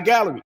hung in my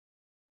gallery.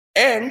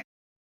 And,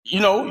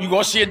 you're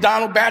going to see a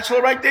Donald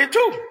Bachelor right there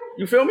too.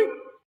 You feel me?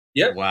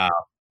 Yep.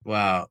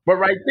 Wow. But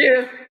right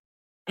there,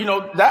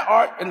 that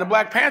art and the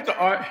Black Panther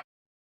art,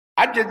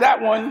 I did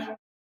that one.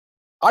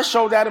 I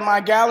showed that in my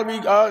gallery.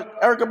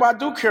 Erykah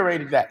Badu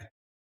curated that.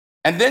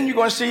 And then you're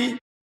going to see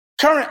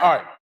current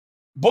art.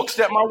 Books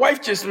that my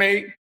wife just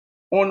made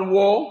on the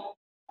wall.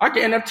 I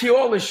can NFT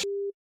all this shit.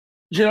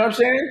 You know what I'm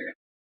saying?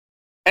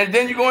 And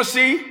then you're going to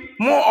see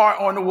more art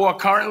on the wall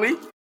currently.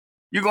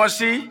 You're going to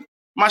see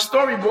my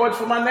storyboards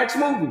for my next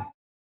movie.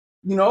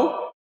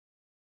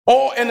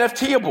 All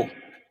NFTable.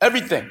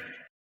 Everything.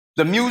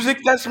 The music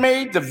that's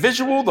made, the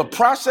visual, the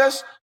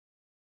process.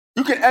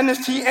 You can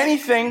NFT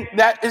anything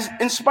that is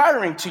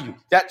inspiring to you,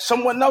 that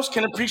someone else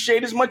can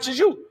appreciate as much as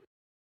you.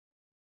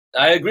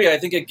 I agree. I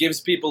think it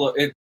gives people,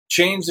 it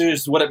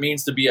changes what it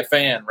means to be a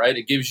fan, right?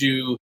 It gives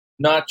you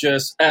not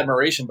just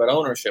admiration, but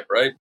ownership,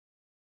 right?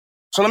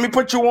 So let me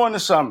put you on to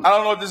something. I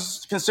don't know if this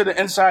is considered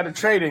insider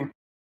trading,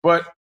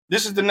 but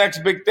this is the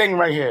next big thing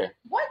right here.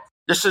 What?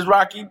 This is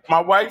Rocky, my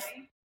wife,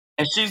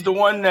 and she's the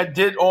one that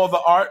did all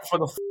the art for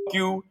the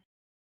you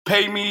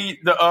pay me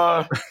the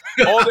all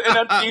the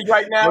NFTs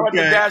right now at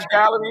the Dash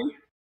Gallery.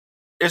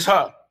 Is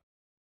her.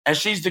 And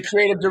she's the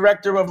creative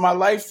director of my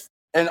life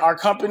and our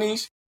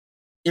companies.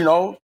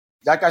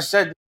 Like I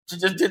said, she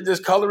just did this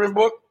coloring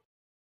book.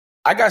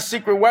 I got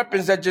secret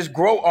weapons that just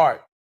grow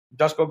art.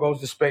 Dusko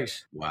goes to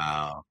space.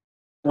 Wow.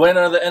 When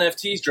are the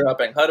NFTs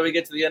dropping? How do we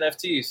get to the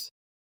NFTs?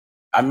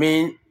 I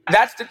mean,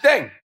 that's the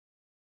thing.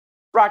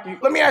 Rocky,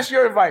 let me ask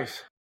your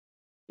advice.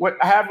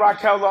 I have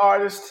Raquel, the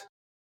artist.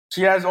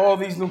 She has all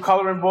these new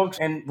coloring books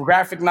and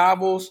graphic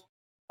novels.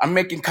 I'm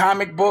making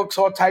comic books,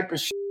 all type of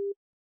shit.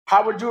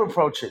 How would you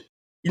approach it?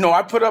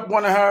 I put up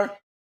one of her.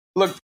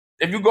 Look,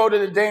 if you go to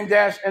the Dame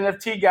Dash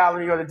NFT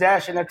gallery or the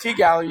Dash NFT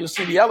gallery, you'll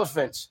see the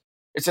elephants.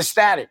 It's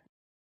ecstatic.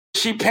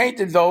 She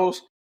painted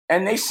those,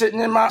 and they sitting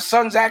in my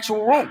son's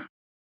actual room.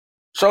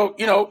 So,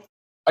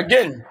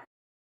 again,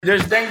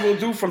 there's things we'll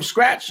do from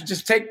scratch. You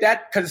just take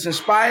that because it's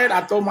inspired.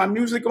 I throw my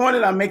music on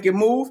it. I make it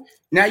move.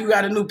 Now you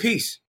got a new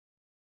piece.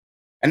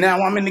 And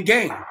now I'm in the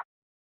game.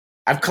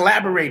 I've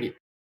collaborated.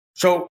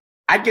 So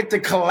I get to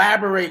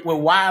collaborate with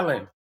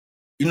Wyland.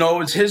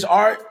 It's his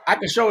art. I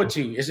can show it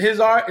to you. It's his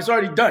art. It's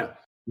already done.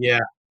 Yeah.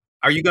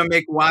 Are you going to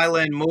make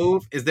Wyland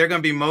move? Is there going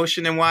to be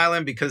motion in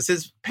Wyland? Because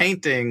his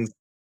paintings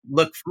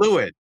look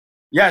fluid.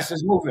 Yes,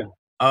 it's moving.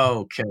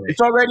 Okay.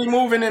 It's already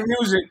moving in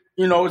music.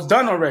 It's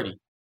done already.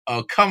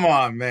 Oh, come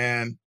on,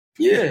 man.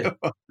 Yeah.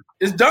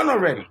 It's done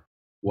already.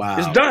 Wow.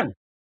 It's done.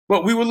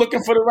 But we were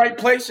looking for the right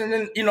place. And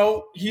then,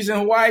 he's in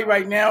Hawaii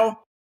right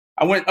now.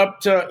 I went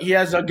he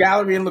has a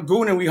gallery in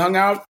Lagoon and we hung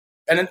out.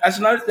 And that's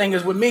another thing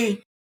is with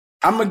me,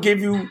 I'm going to give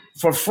you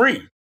for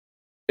free.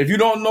 If you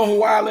don't know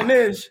who Wyland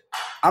is,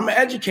 I'm going to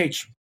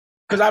educate you.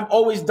 Because I've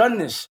always done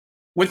this.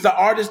 With the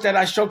artists that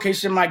I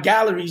showcase in my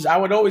galleries, I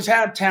would always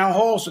have town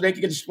halls so they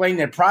could explain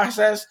their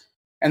process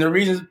and the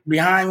reasons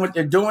behind what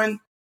they're doing.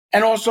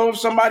 And also, if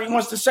somebody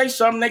wants to say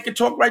something, they can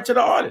talk right to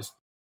the artist.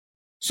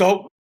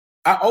 So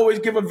I always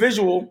give a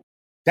visual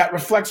that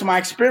reflects my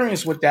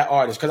experience with that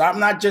artist. Because I'm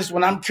not just,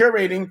 when I'm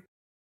curating,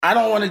 I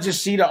don't want to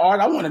just see the art.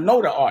 I want to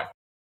know the art.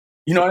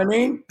 You know what I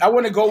mean? I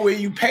want to go where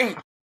you paint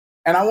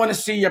and I want to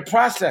see your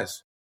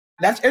process.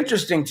 That's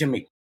interesting to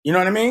me. You know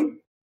what I mean?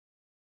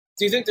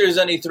 Do you think there's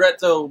any threat,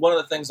 though? One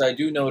of the things I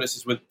do notice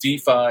is with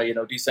DeFi,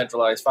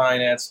 decentralized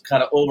finance,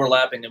 kind of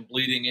overlapping and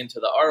bleeding into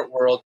the art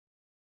world.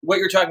 What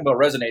you're talking about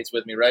resonates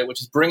with me, right?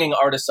 Which is bringing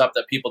artists up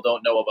that people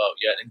don't know about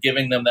yet and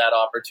giving them that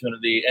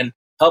opportunity and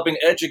helping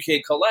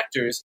educate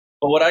collectors.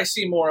 But what I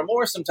see more and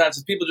more sometimes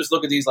is people just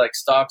look at these like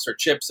stocks or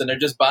chips and they're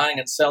just buying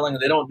and selling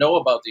and they don't know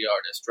about the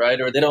artist,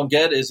 right? Or they don't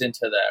get as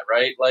into that,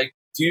 right? Like,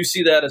 do you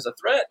see that as a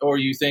threat? Or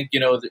you think,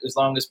 as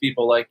long as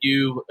people like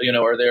you,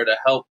 are there to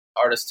help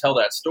artists tell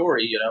that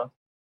story,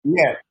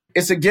 Yeah,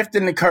 it's a gift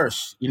and a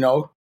curse,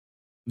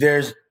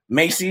 There's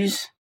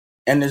Macy's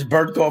and there's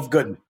Bergdorf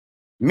Goodman.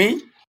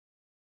 Me,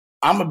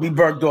 I'm going to be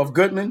Bergdorf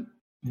Goodman,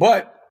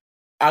 but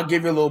I'll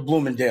give you a little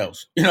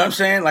Bloomingdale's. You know what I'm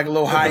saying? Like a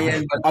little high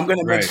end, but I'm going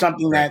to make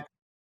something that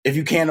if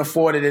you can't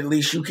afford it, at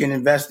least you can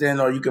invest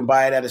in or you can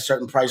buy it at a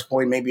certain price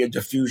point, maybe a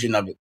diffusion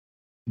of it.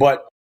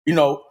 But,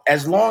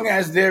 as long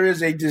as there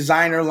is a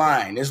designer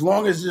line, as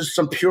long as there's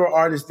some pure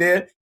artists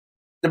there,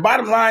 the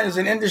bottom line is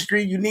in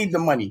industry, you need the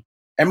money.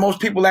 And most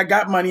people that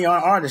got money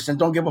aren't artists and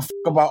don't give a fuck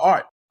about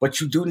art,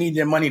 but you do need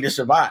their money to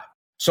survive.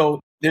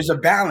 So there's a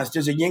balance.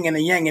 There's a yin and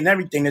a yang and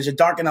everything. There's a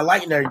dark and a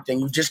light and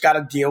everything. You just got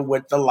to deal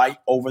with the light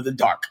over the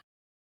dark.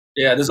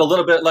 Yeah, there's a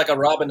little bit like a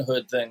Robin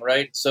Hood thing,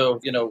 right? So,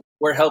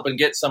 we're helping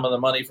get some of the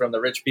money from the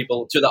rich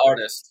people to the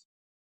artists.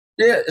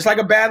 Yeah, it's like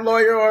a bad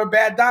lawyer or a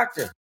bad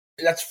doctor.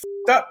 That's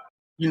fucked up,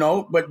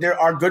 but there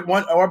are good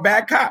ones or a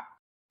bad cop.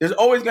 There's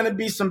always going to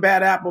be some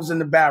bad apples in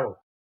the barrel.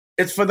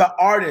 It's for the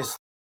artist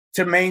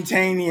to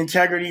maintain the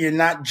integrity and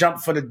not jump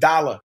for the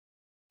dollar.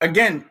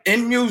 Again,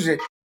 in music,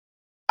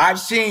 I've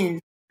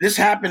seen this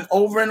happen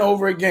over and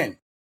over again.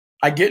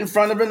 I get in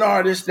front of an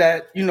artist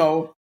that,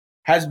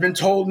 has been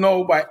told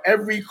no by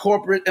every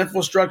corporate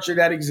infrastructure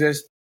that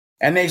exists.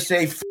 And they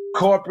say,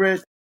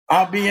 corporate,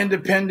 I'll be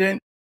independent.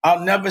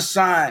 I'll never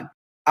sign.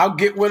 I'll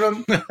get with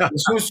them.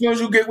 As soon as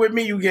you get with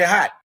me, you get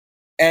hot.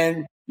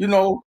 And,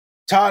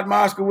 Todd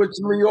Moskowitz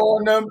and Leo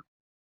and them,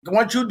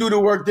 once you do the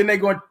work, then they're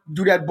going to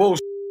do that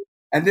bullshit.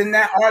 And then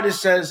that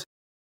artist says,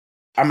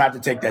 I'm going to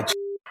have to take that shit.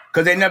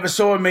 Because they never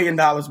saw $1 million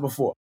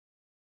before.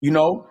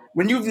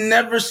 When you've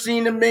never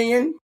seen $1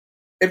 million,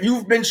 if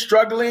you've been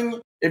struggling,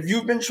 if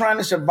you've been trying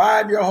to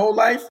survive your whole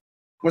life,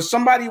 when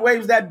somebody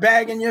waves that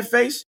bag in your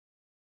face,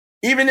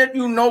 even if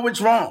you know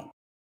it's wrong,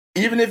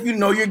 even if you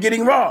know you're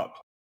getting robbed,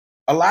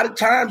 a lot of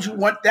times you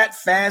want that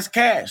fast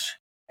cash.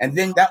 And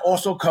then that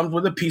also comes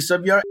with a piece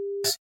of your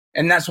ass.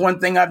 And that's one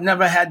thing I've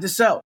never had to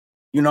sell.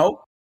 I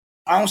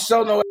don't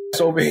sell no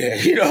ass over here.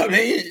 You know what I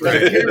mean?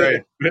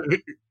 Right.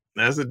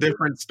 That's a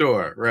different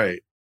store.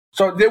 Right.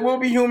 So there will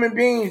be human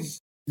beings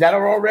that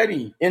are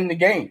already in the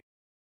game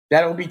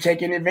that will be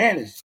taking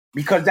advantage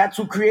because that's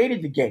who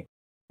created the game.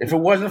 If it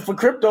wasn't for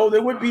crypto,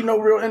 there would be no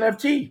real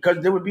NFT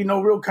because there would be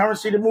no real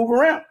currency to move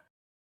around.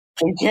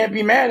 So you can't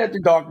be mad at the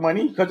dark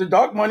money because the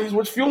dark money is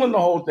what's fueling the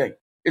whole thing.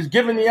 It's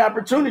giving the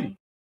opportunity.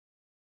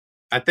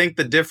 I think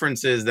the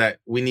difference is that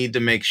we need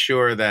to make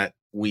sure that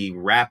we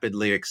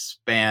rapidly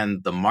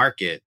expand the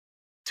market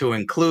to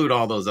include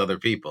all those other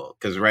people.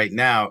 Because right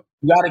now,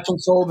 you got to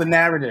control the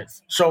narrative.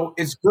 So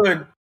it's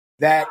good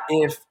that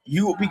if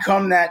you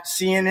become that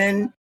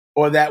CNN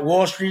or that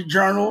Wall Street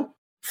Journal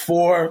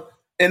for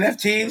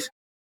NFTs,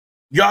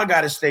 y'all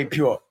got to stay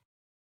pure.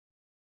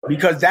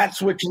 Because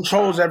that's what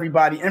controls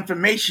everybody.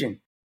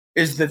 Information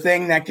is the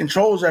thing that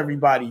controls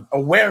everybody.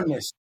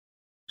 Awareness.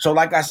 So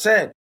like I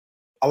said,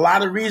 a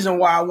lot of reason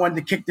why I wanted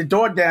to kick the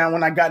door down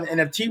when I got in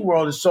the NFT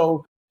world is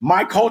so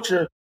my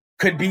culture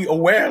could be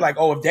aware, like,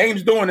 oh, if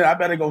Dame's doing it, I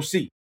better go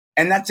see.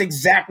 And that's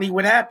exactly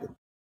what happened.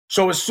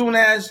 So as soon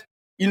as,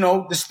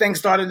 this thing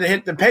started to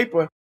hit the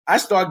paper, I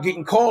started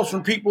getting calls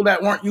from people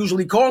that weren't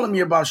usually calling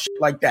me about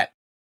shit like that.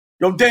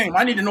 Yo, Dame,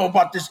 I need to know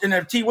about this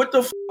NFT. What the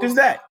f*** is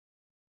that?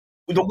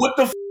 The what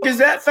the f*** is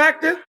that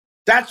factor?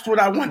 That's what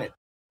I wanted.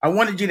 I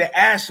wanted you to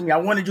ask me. I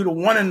wanted you to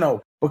want to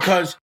know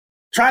because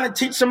trying to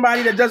teach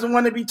somebody that doesn't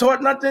want to be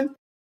taught nothing,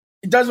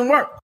 it doesn't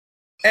work.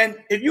 And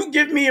if you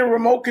give me a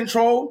remote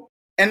control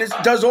and it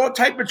does all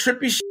type of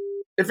trippy shit,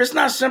 if it's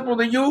not simple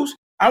to use,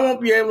 I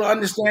won't be able to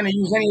understand and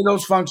use any of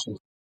those functions.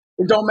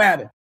 It don't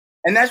matter.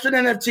 And that's what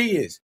NFT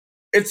is.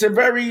 It's a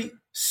very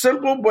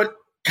simple but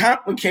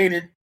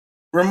complicated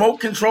remote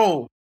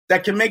control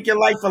that can make your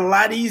life a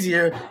lot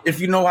easier if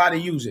you know how to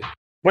use it.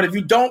 But if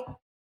you don't,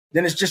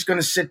 then it's just going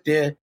to sit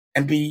there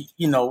and be,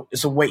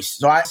 it's a waste.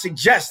 So I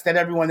suggest that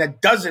everyone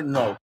that doesn't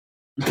know,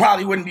 you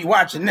probably wouldn't be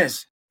watching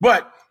this,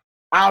 but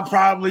I'll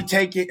probably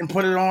take it and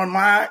put it on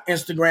my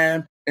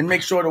Instagram and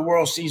make sure the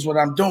world sees what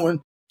I'm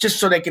doing, just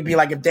so they could be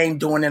like, if Dame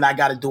doing it, I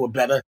got to do it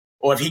better.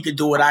 Or if he could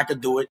do it, I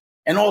could do it,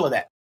 and all of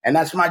that. And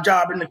that's my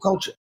job in the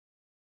culture.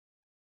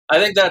 I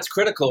think that's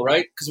critical,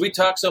 right? Because we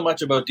talk so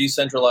much about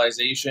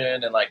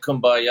decentralization and like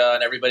kumbaya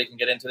and everybody can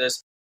get into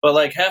this. But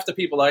like half the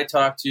people I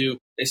talk to,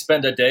 they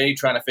spend a day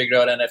trying to figure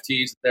out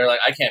NFTs. They're like,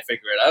 I can't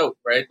figure it out,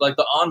 right? Like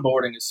the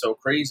onboarding is so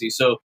crazy.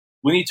 So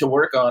we need to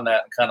work on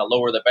that and kind of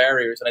lower the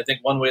barriers. And I think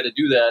one way to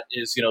do that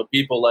is,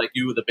 people like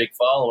you with a big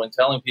following,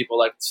 telling people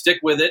like, stick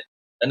with it.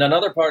 And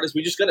another part is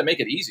we just got to make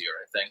it easier,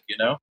 I think,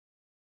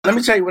 Let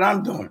me tell you what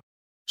I'm doing.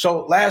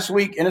 So last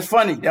week, and it's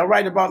funny, they'll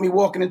write about me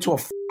walking into a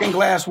fucking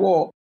glass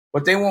wall,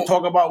 but they won't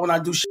talk about when I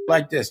do shit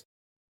like this.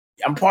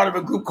 I'm part of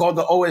a group called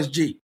the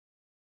OSG.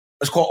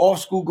 It's called Off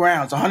School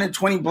Grounds,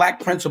 120 Black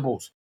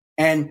principals.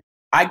 And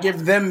I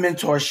give them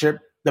mentorship,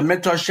 the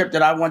mentorship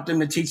that I want them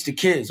to teach the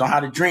kids on how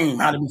to dream,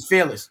 how to be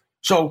fearless.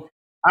 So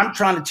I'm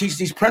trying to teach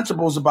these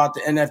principals about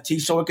the NFT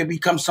so it can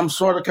become some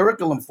sort of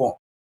curriculum for them.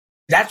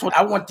 That's what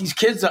I want these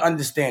kids to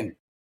understand.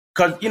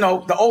 Because,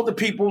 the older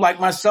people like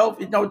myself,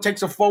 it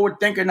takes a forward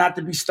thinker not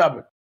to be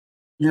stubborn,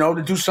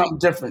 to do something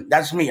different.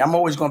 That's me. I'm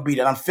always going to be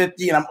that. I'm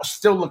 50 and I'm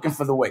still looking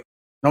for the way,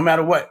 no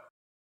matter what.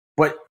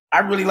 But I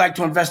really like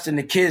to invest in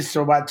the kids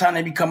so by the time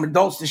they become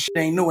adults, this shit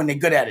ain't new and they're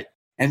good at it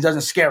and it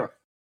doesn't scare them.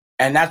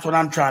 And that's what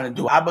I'm trying to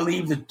do. I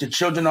believe that the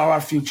children are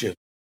our future.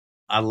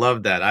 I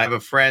love that. I have a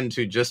friend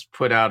who just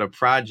put out a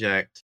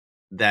project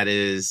that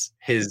is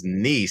his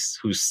niece,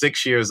 who's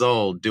 6 years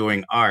old,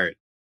 doing art.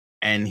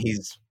 And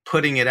he's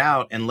putting it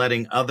out and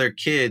letting other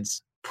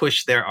kids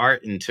push their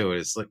art into it.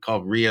 It's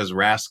called Ria's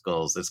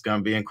Rascals. It's going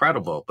to be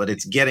incredible. But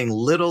it's getting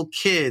little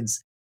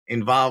kids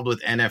involved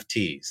with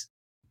NFTs.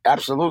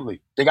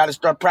 Absolutely. They got to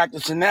start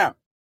practicing now.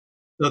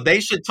 So they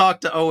should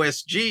talk to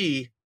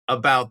OSG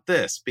about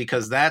this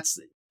because that's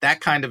that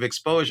kind of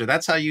exposure.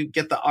 That's how you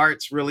get the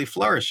arts really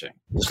flourishing.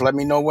 Just let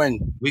me know when.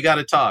 We got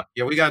to talk.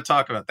 Yeah, we got to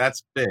talk about it.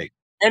 That's big.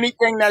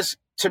 Anything that's,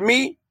 to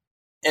me,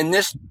 in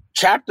this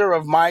chapter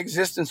of my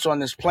existence on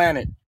this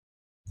planet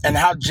and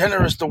how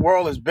generous the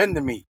world has been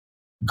to me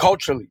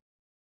culturally,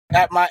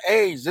 at my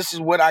age, this is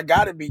what I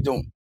got to be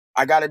doing.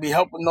 I got to be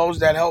helping those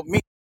that help me.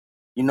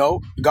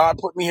 God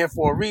put me here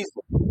for a reason.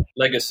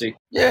 Legacy.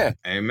 Yeah.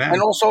 Amen.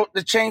 And also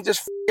to change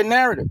this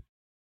narrative.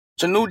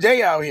 It's a new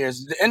day out here.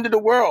 The end of the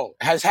world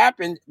has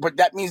happened, but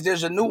that means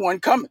there's a new one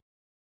coming.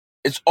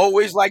 It's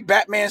always like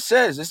Batman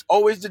says, it's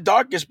always the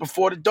darkest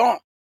before the dawn.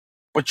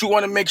 But you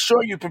want to make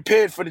sure you're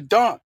prepared for the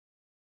dawn.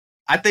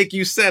 I think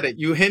you said it.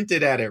 You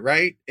hinted at it,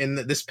 right?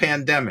 In this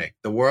pandemic,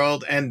 the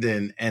world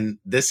ending and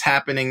this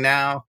happening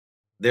now,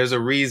 there's a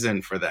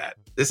reason for that.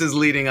 This is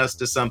leading us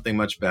to something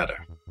much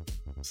better.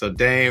 So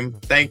Dame,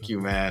 thank you,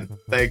 man.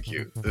 Thank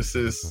you. This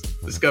is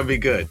going to be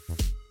good.